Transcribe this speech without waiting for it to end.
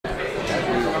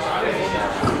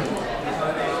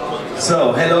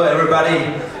So, hello everybody,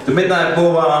 the Midnight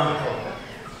Mover,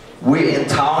 we're in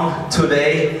town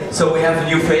today, so we have a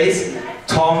new face.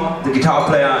 Tom, the guitar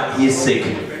player, he is sick,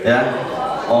 yeah?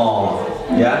 Oh,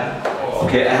 yeah?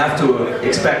 Okay, I have to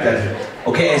expect that.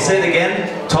 Okay, I say it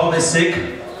again, Tom is sick.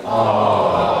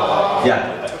 Oh.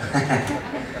 Yeah.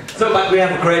 So, but we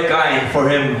have a great guy for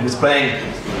him who's playing.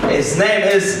 His name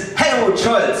is Helmut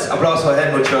Scholz. Applaus for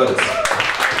Helmut Scholz.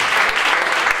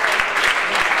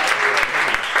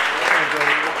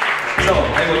 So,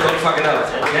 Helmut, don't fuck it up,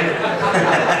 okay?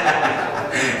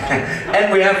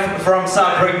 And we have from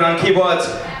Saarbrücken on keyboards,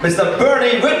 Mr.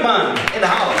 Bernie Whitman in the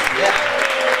house. Yeah.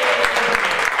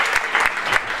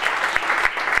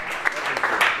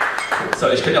 So,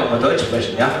 ich könnte auch mal Deutsch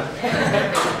sprechen, ja?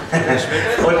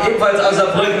 Und ebenfalls aus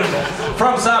Saarbrücken,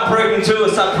 from Saarbrücken to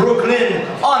Saarbrücken,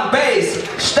 on bass,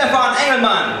 Stefan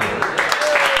Engelmann.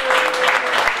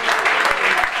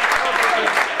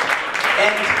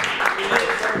 And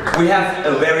we have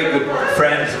a very good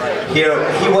friend here.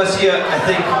 He was here, I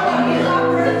think,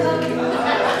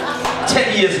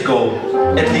 10 years ago,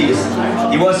 at least.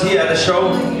 He was here at the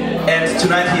show, and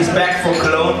tonight he's back from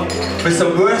Cologne.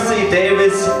 Mr. Worthy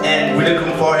Davis, and we're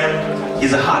looking for him.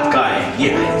 He's a hot guy.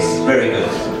 Yeah, he's very good.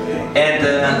 And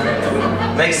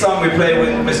next song we play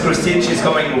with Miss Christine. She's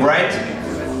coming right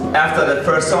after the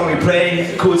first song we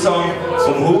play. A cool song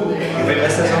from who? Wem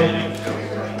ist der Song?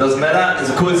 Doesn't matter.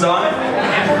 It's a cool song.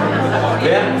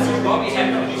 Yeah?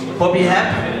 Bobby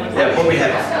Hap? Yeah, Bobby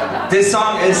Hap. This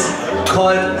song is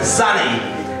called Sunny.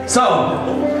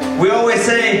 So, we always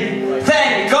say,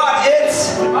 thank God it's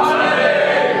Sunny!